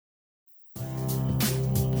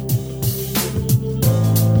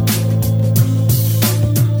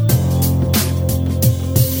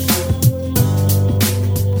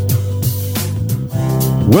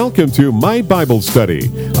Welcome to My Bible Study,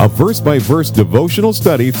 a verse-by-verse devotional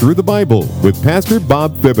study through the Bible with Pastor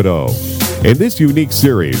Bob Thibodeau. In this unique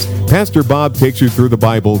series, Pastor Bob takes you through the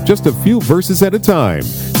Bible just a few verses at a time.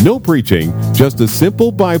 No preaching, just a simple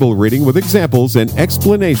Bible reading with examples and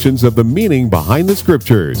explanations of the meaning behind the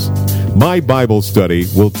Scriptures. My Bible Study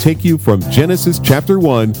will take you from Genesis chapter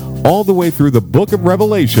 1 all the way through the book of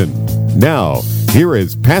Revelation. Now, here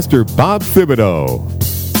is Pastor Bob Thibodeau.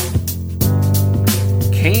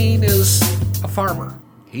 Cain is a farmer.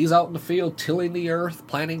 He's out in the field tilling the earth,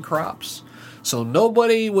 planting crops. So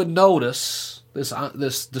nobody would notice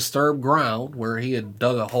this disturbed ground where he had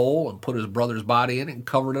dug a hole and put his brother's body in it and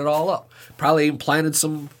covered it all up. Probably even planted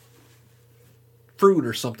some fruit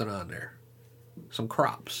or something on there, some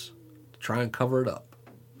crops, to try and cover it up.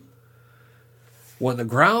 When the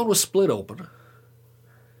ground was split open,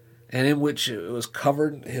 and in which it was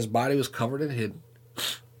covered, his body was covered and hidden,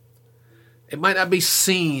 it might not be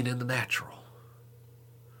seen in the natural.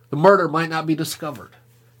 The murder might not be discovered.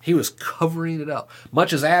 He was covering it up,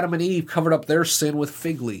 much as Adam and Eve covered up their sin with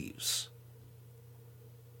fig leaves.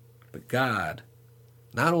 But God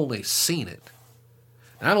not only seen it,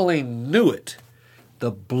 not only knew it,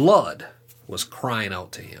 the blood was crying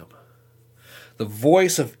out to him. The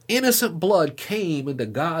voice of innocent blood came into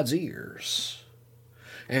God's ears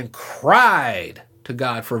and cried to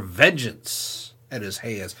God for vengeance at his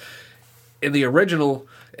hands. In the original,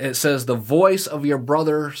 it says, the voice of your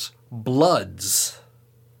brother's bloods.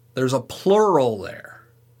 There's a plural there.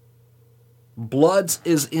 Bloods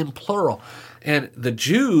is in plural. And the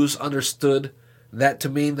Jews understood that to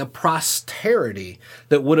mean the posterity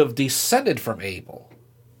that would have descended from Abel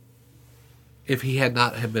if he had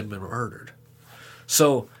not have been murdered.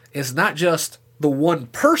 So it's not just the one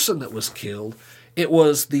person that was killed, it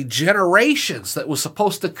was the generations that was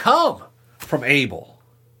supposed to come from Abel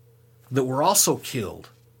that were also killed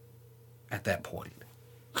at that point.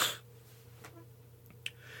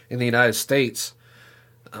 In the United States,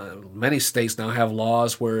 many states now have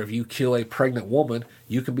laws where if you kill a pregnant woman,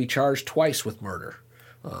 you can be charged twice with murder.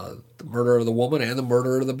 The murder of the woman and the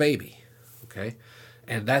murder of the baby. Okay?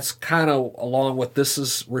 And that's kind of along what this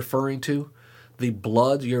is referring to. The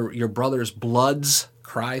blood, your brother's bloods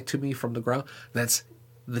cry to me from the ground. That's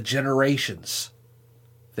the generations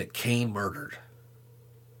that Cain murdered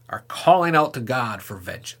are calling out to God for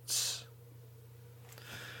vengeance.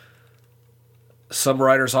 Some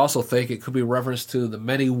writers also think it could be reference to the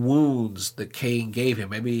many wounds that Cain gave him.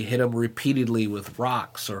 Maybe he hit him repeatedly with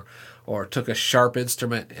rocks or took a sharp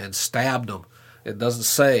instrument and stabbed him. It doesn't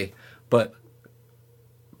say, but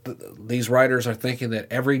these writers are thinking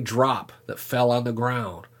that every drop that fell on the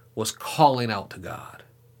ground was calling out to God.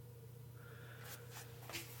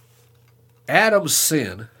 Adam's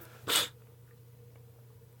sin,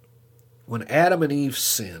 when Adam and Eve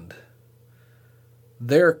sinned,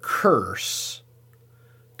 their curse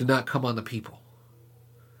did not come on the people.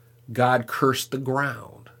 God cursed the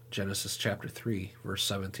ground. Genesis chapter 3, verse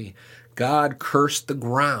 17. God cursed the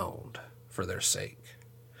ground for their sake.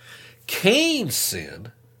 Cain's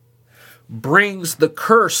sin brings the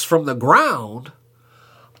curse from the ground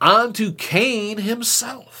onto Cain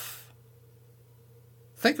himself.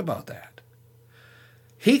 Think about that.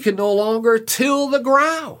 He can no longer till the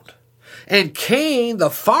ground. And Cain, the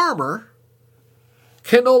farmer,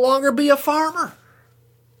 can no longer be a farmer.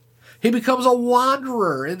 He becomes a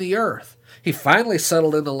wanderer in the earth. He finally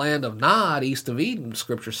settled in the land of Nod, east of Eden,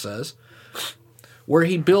 Scripture says, where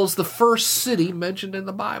he builds the first city mentioned in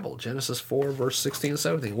the Bible, Genesis 4, verse 16 and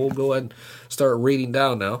 17. We'll go ahead and start reading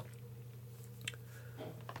down now.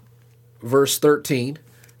 Verse 13,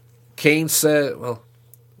 Cain said,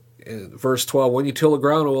 verse 12, when you till the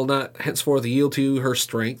ground, it will not henceforth yield to you her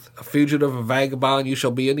strength. A fugitive and vagabond you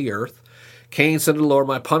shall be in the earth. Cain said to the Lord,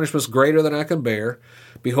 my punishment is greater than I can bear.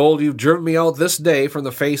 Behold, you've driven me out this day from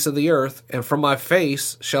the face of the earth, and from my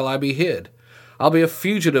face shall I be hid. I'll be a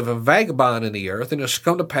fugitive and vagabond in the earth, and it shall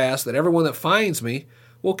come to pass that everyone that finds me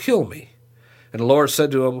will kill me. And the Lord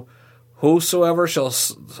said to him, whosoever shall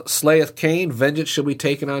slayeth Cain, vengeance shall be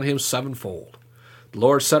taken on him sevenfold. The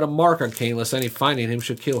Lord set a mark on Cain, lest any finding him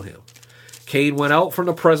should kill him. Cain went out from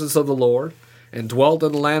the presence of the Lord, and dwelt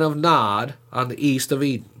in the land of Nod on the east of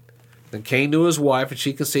Eden. Then Cain knew his wife, and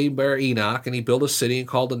she conceived bare Enoch, and he built a city and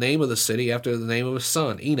called the name of the city after the name of his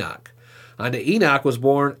son, Enoch. Unto Enoch was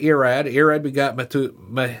born Irad. Irad begot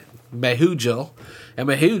Mehujael, and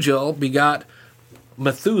Mehujael begot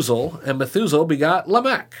Methuselah, and Methuselah begot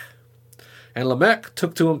Lamech. And Lamech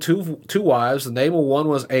took to him two wives. The name of one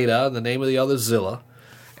was Ada, and the name of the other Zillah.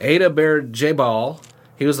 Ada bare Jabal.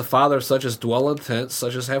 He was the father of such as dwell in tents,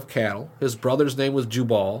 such as have cattle. His brother's name was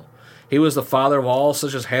Jubal. He was the father of all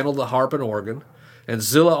such as handled the harp and organ. And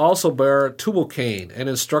Zillah also bare Tubal-Cain, an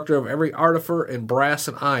instructor of every artificer in brass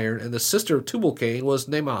and iron, and the sister of Tubal-Cain was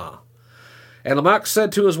Naamah. And Lamech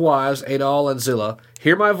said to his wives, Adal and Zillah,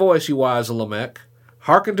 Hear my voice, you wives of Lamech.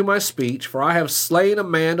 Hearken to my speech, for I have slain a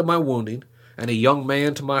man to my wounding, and a young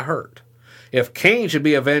man to my hurt. If Cain should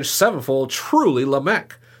be avenged sevenfold, truly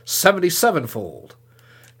Lamech 77-fold.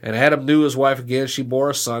 And Adam knew his wife again. She bore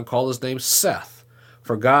a son, called his name Seth.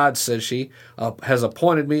 For God, said she, has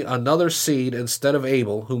appointed me another seed instead of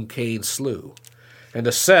Abel, whom Cain slew. And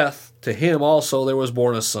to Seth, to him also there was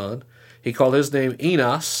born a son. He called his name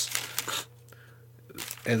Enos.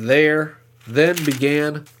 And there then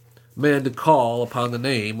began men to call upon the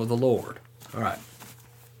name of the Lord. All right.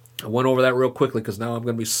 I went over that real quickly because now I'm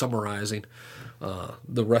going to be summarizing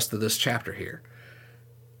the rest of this chapter here.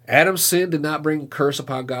 Adam's sin did not bring curse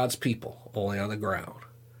upon God's people, only on the ground.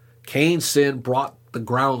 Cain's sin brought the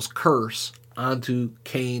ground's curse onto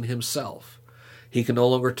Cain himself. He can no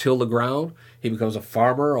longer till the ground. He becomes a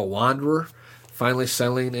farmer, a wanderer, finally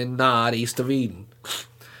settling in Nod, east of Eden.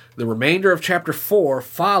 The remainder of chapter 4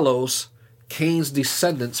 follows Cain's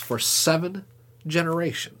descendants for 7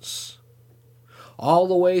 generations, all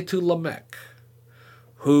the way to Lamech,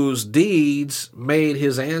 whose deeds made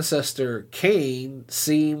his ancestor Cain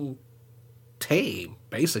seem tame,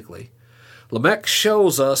 basically. Lamech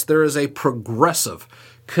shows us there is a progressive,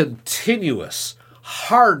 continuous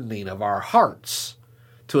hardening of our hearts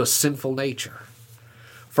to a sinful nature.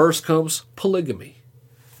 First comes polygamy,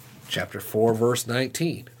 chapter 4, verse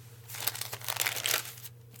 19.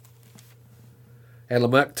 And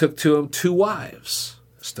Lamech took to him 2 wives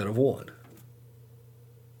instead of 1.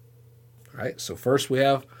 Right? So first we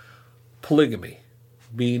have polygamy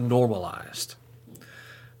being normalized.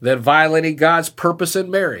 Then violating God's purpose in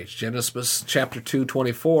marriage. Genesis chapter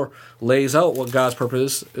 2:24 lays out what God's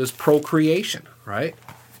purpose is procreation, right?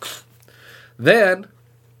 Then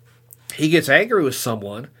he gets angry with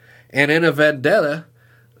someone, and in a vendetta,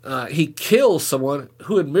 he kills someone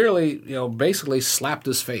who had merely, basically slapped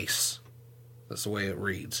his face. That's the way it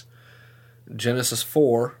reads. Genesis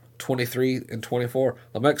 4:23 and 24.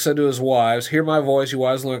 Lamech said to his wives, Hear my voice, you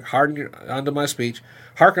wives, Lamech, hearken unto my speech,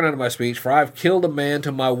 for I have killed a man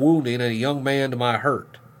to my wounding, and a young man to my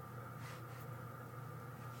hurt.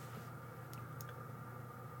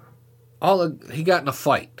 He got in a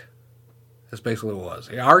fight. That's basically what it was.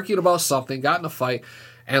 He argued about something, got in a fight,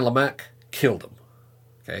 and Lamech killed him.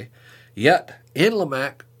 Okay? Yet, in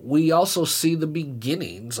Lamech, we also see the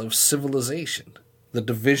beginnings of civilization, the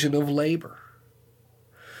division of labor,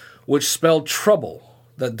 which spelled trouble.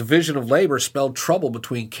 The division of labor spelled trouble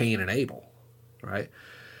between Cain and Abel, right?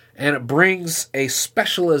 And it brings a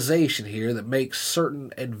specialization here that makes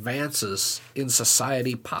certain advances in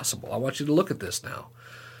society possible. I want you to look at this now.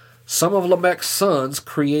 Some of Lamech's sons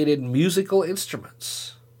created musical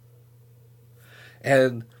instruments.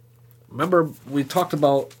 And remember, we talked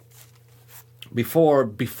about before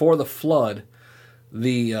the flood,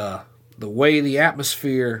 the way the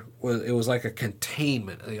atmosphere was, it was like a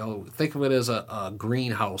containment. Think of it as a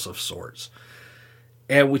greenhouse of sorts.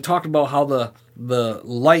 And we talked about how the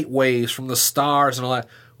light waves from the stars and all that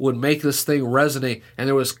would make this thing resonate, and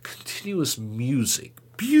there was continuous music,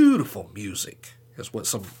 beautiful music, is what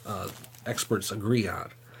some experts agree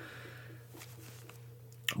on.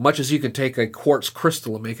 Much as you can take a quartz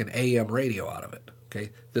crystal and make an AM radio out of it.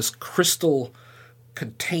 Okay, this crystal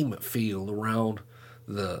containment field around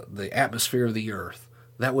the atmosphere of the earth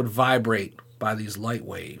that would vibrate by these light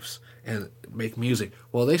waves and make music.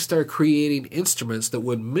 Well, they started creating instruments that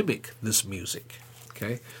would mimic this music.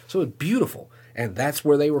 Okay, so it's beautiful, and that's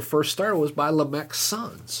where they were first started, was by Lamech's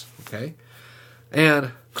sons. Okay,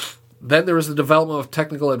 and then there was the development of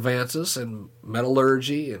technical advances and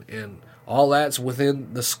metallurgy and all that's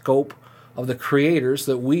within the scope of the creators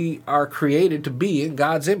that we are created to be in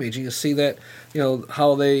God's image. You see that,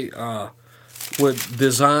 how they would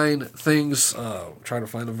design things. Trying to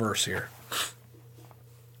find a verse here.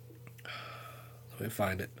 Let me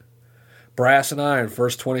find it. Brass and iron,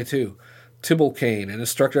 verse 22. Tubal-Cain, an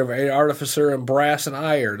instructor of an artificer in brass and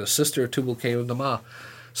iron, the sister of Tubal-Cain of Naamah.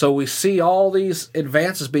 So we see all these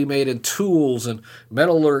advances being made in tools and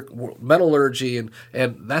metallurgy, and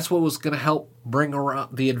that's what was going to help bring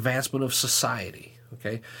around the advancement of society.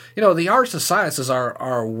 Okay, the arts and sciences are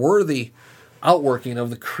a worthy outworking of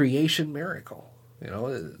the creation miracle.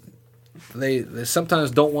 They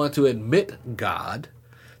sometimes don't want to admit God.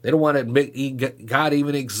 They don't want to admit God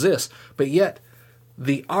even exists, but yet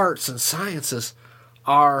the arts and sciences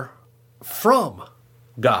are from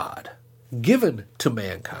God, given to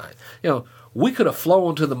mankind. We could have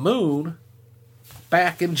flown to the moon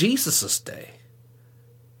back in Jesus' day.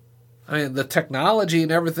 I mean, the technology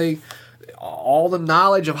and everything, all the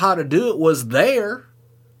knowledge of how to do it was there.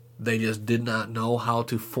 They just did not know how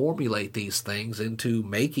to formulate these things into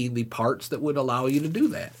making the parts that would allow you to do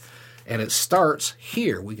that. And it starts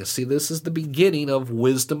here. We can see this is the beginning of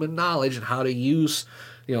wisdom and knowledge and how to use,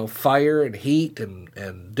 fire and heat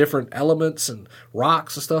and different elements and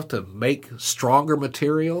rocks and stuff to make stronger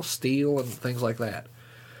material, steel and things like that.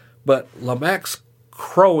 But Lamech's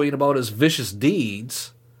crowing about his vicious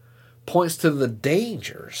deeds points to the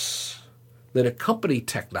dangers that accompany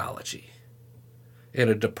technology in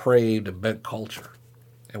a depraved and bent culture.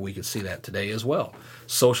 And we can see that today as well.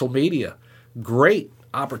 Social media, great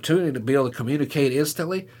opportunity to be able to communicate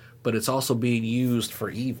instantly, but it's also being used for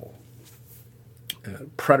evil.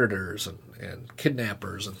 Predators and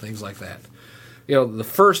kidnappers and things like that. The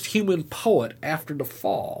first human poet after the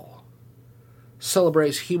fall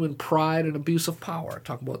celebrates human pride and abuse of power. I'm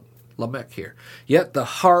talking about Lamech here. Yet the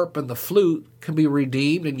harp and the flute can be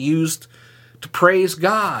redeemed and used to praise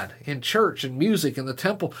God in church and music in the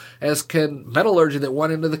temple, as can metallurgy that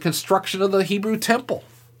went into the construction of the Hebrew temple.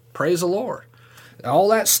 Praise the Lord. All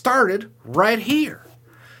that started right here.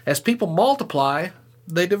 As people multiply,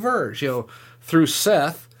 they diverge. Through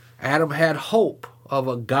Seth, Adam had hope of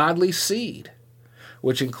a godly seed,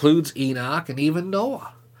 which includes Enoch and even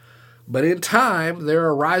Noah. But in time, there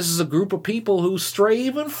arises a group of people who stray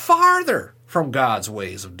even farther from God's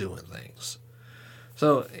ways of doing things.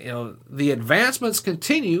 So, the advancements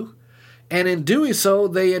continue, and in doing so,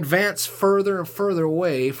 they advance further and further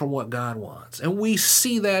away from what God wants. And we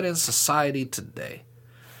see that in society today.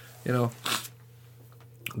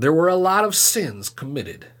 There were a lot of sins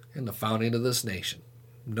committed in the founding of this nation.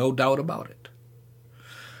 No doubt about it.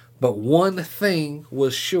 But one thing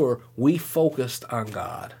was sure, we focused on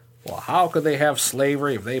God. Well, how could they have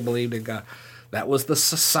slavery if they believed in God? That was the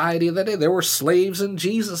society of that day. There were slaves in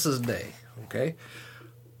Jesus' day, okay?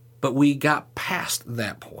 But we got past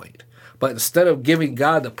that point. But instead of giving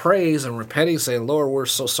God the praise and repenting, saying, Lord, we're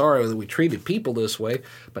so sorry that we treated people this way,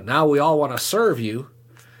 but now we all want to serve you,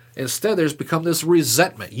 instead there's become this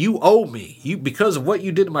resentment. You owe me. Because of what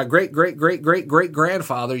you did to my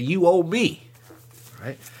great-great-great-great-great-grandfather, you owe me.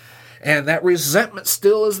 Right? And that resentment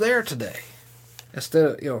still is there today.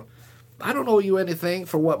 Instead of, I don't owe you anything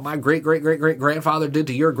for what my great-great-great-great-grandfather did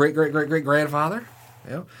to your great-great-great-great-grandfather.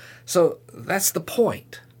 So that's the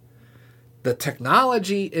point. The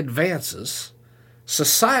technology advances,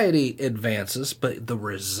 society advances, but the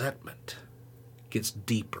resentment gets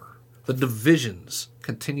deeper. The divisions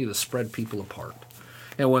continue to spread people apart.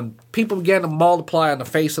 And when people began to multiply on the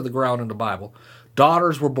face of the ground in the Bible,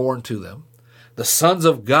 daughters were born to them. The sons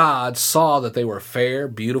of God saw that they were fair,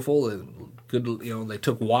 beautiful, and good. They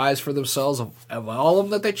took wives for themselves of all of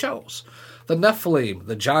them that they chose. The Nephilim,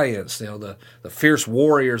 the giants, the fierce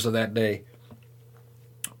warriors of that day.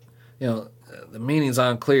 The meaning's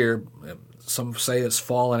unclear. Some say it's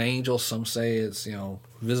fallen angels. Some say it's,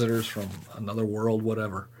 visitors from another world,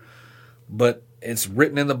 whatever. But it's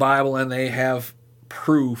written in the Bible, and they have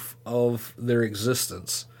proof of their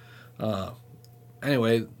existence.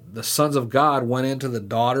 Anyway, the sons of God went into the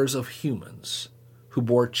daughters of humans who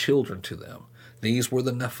bore children to them. These were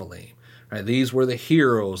the Nephilim. Right? These were the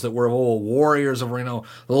heroes that were of old, warriors of renown.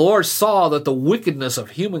 The Lord saw that the wickedness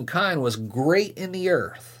of humankind was great in the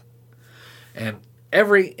earth, and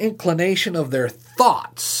every inclination of their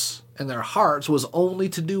thoughts and their hearts was only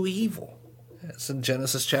to do evil. That's in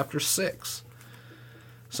Genesis chapter 6.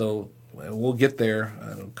 So we'll get there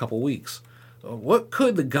in a couple weeks. What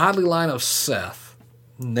could the godly line of Seth,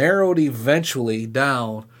 narrowed eventually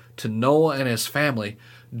down to Noah and his family,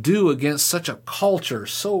 do against such a culture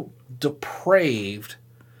so depraved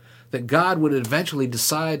that God would eventually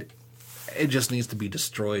decide it just needs to be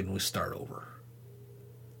destroyed and we start over?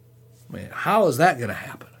 Man, how is that going to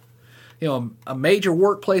happen? A major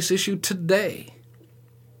workplace issue today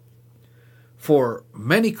for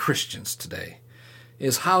many Christians today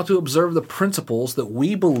is how to observe the principles that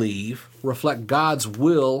we believe reflect God's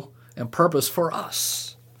will and purpose for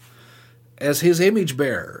us as His image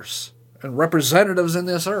bearers and representatives in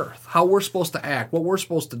this earth, how we're supposed to act, what we're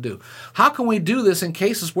supposed to do. How can we do this in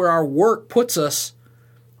cases where our work puts us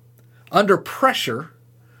under pressure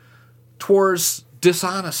towards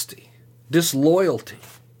dishonesty, disloyalty,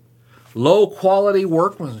 low-quality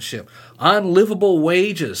workmanship, unlivable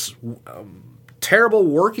wages, terrible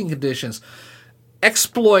working conditions,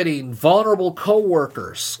 exploiting vulnerable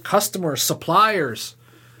co-workers, customers, suppliers,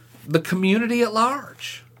 the community at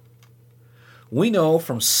large? We know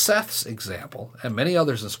from Seth's example, and many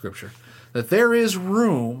others in Scripture, that there is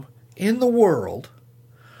room in the world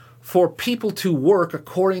for people to work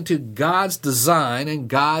according to God's design and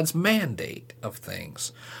God's mandate of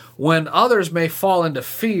things. When others may fall into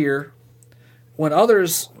fear, when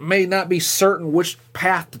others may not be certain which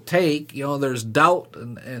path to take, there's doubt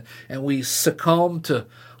and we succumb to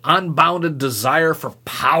unbounded desire for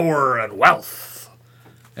power and wealth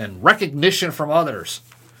and recognition from others.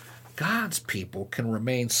 God's people can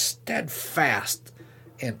remain steadfast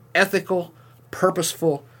in ethical,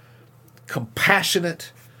 purposeful,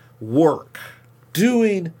 compassionate work,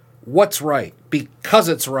 doing what's right because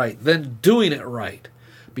it's right, then doing it right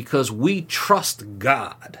because we trust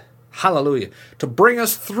God. Hallelujah. To bring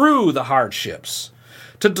us through the hardships,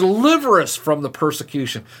 to deliver us from the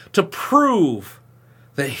persecution, to prove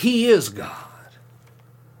that He is God.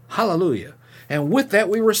 Hallelujah. And with that,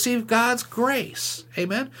 we receive God's grace.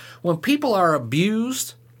 Amen. When people are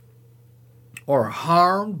abused or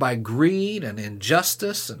harmed by greed and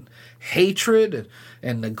injustice and hatred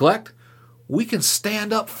and neglect, we can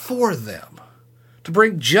stand up for them, to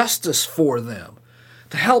bring justice for them,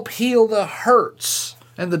 to help heal the hurts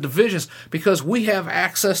and the divisions, because we have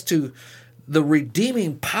access to the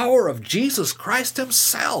redeeming power of Jesus Christ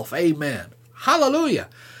Himself. Amen. Hallelujah.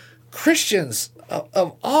 Christians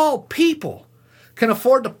of all people can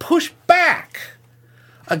afford to push back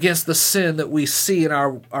against the sin that we see in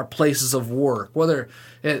our places of work, whether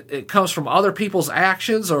it comes from other people's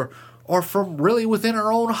actions or from really within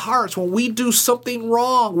our own hearts. When we do something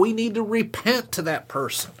wrong, we need to repent to that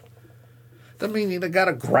person. Doesn't mean you got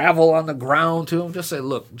to gravel on the ground to him. Just say,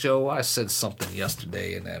 look, Joe, I said something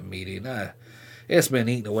yesterday in that meeting. It's been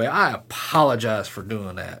eaten away. I apologize for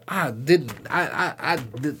doing that. I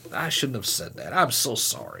shouldn't have said that. I'm so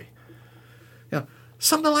sorry.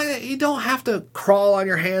 Something like that. You don't have to crawl on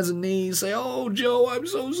your hands and knees, say, oh, Joe, I'm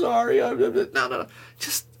so sorry. No.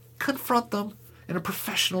 Just confront them in a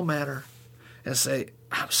professional manner and say,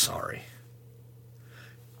 I'm sorry.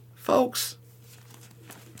 Folks,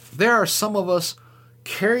 there are some of us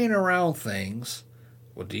carrying around things.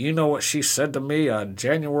 Well, do you know what she said to me on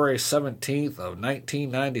January 17th of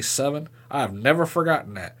 1997? I've never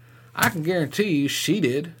forgotten that. I can guarantee you she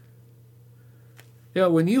did.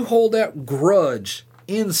 When you hold that grudge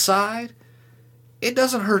inside, it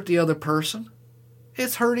doesn't hurt the other person.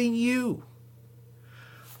 It's hurting you.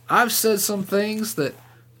 I've said some things that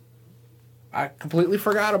I completely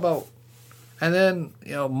forgot about. And then,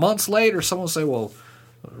 months later, someone will say, well,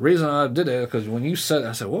 the reason I did it is because when you said,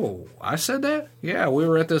 I said, whoa, I said that? Yeah, we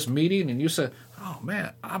were at this meeting and you said, oh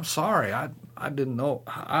man, I'm sorry. I didn't know.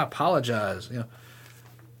 I apologize. And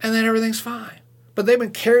then everything's fine. But they've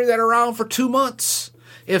been carrying that around for 2 months.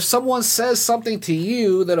 If someone says something to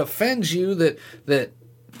you that offends you, that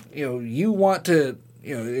you want to,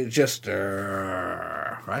 just,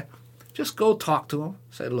 right? Just go talk to them.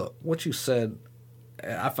 Say, look, what you said,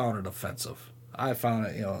 I found it offensive. I found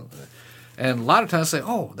it, And a lot of times say,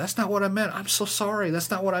 oh, that's not what I meant. I'm so sorry.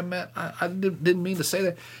 That's not what I meant. I didn't mean to say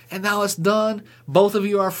that. And now it's done. Both of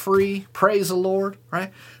you are free. Praise the Lord,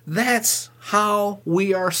 right? That's how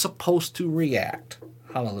we are supposed to react.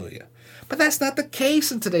 Hallelujah. But that's not the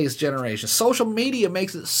case in today's generation. Social media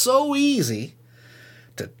makes it so easy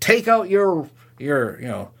to take out your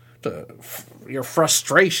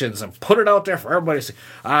frustrations and put it out there for everybody to see.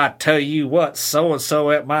 I tell you what,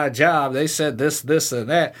 so-and-so at my job, they said this, and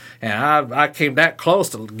that, and I came that close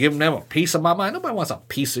to giving them a piece of my mind. Nobody wants a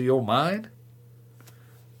piece of your mind.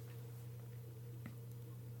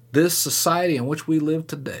 This society in which we live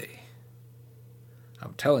today,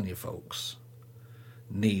 I'm telling you folks,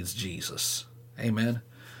 needs Jesus. Amen.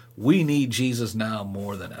 We need Jesus now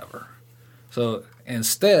more than ever. So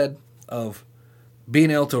instead of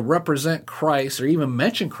being able to represent Christ or even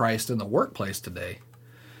mention Christ in the workplace today,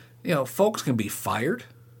 folks can be fired.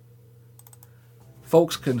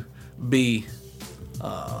 Folks can be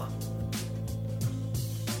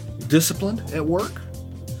disciplined at work.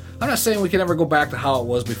 I'm not saying we can ever go back to how it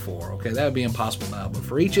was before. Okay, that would be impossible now. But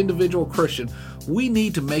for each individual Christian, we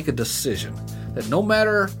need to make a decision that no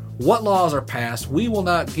matter what laws are passed, we will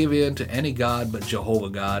not give in to any God but Jehovah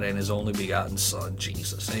God and His only begotten Son,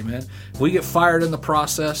 Jesus. Amen. If we get fired in the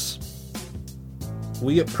process,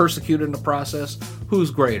 we get persecuted in the process,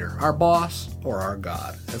 who's greater, our boss or our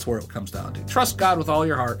God? That's where it comes down to. Trust God with all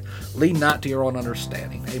your heart. Lean not to your own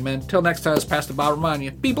understanding. Amen. Till next time, as Pastor Bob reminds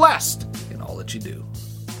you, be blessed in all that you do.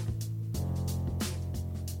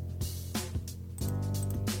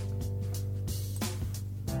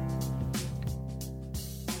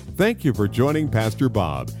 Thank you for joining Pastor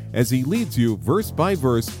Bob as he leads you verse by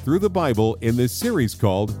verse through the Bible in this series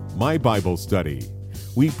called My Bible Study.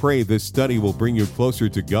 We pray this study will bring you closer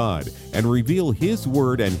to God and reveal His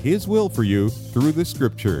Word and His will for you through the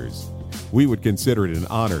Scriptures. We would consider it an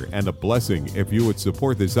honor and a blessing if you would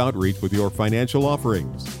support this outreach with your financial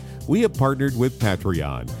offerings. We have partnered with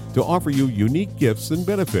Patreon to offer you unique gifts and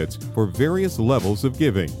benefits for various levels of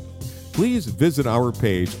giving. Please visit our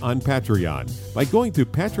page on Patreon by going to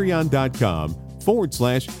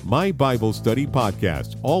patreon.com/My Bible Study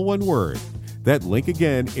Podcast, all one word. That link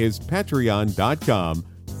again is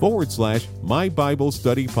patreon.com/My Bible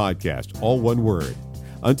Study Podcast, all one word.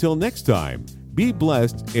 Until next time, be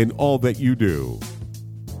blessed in all that you do.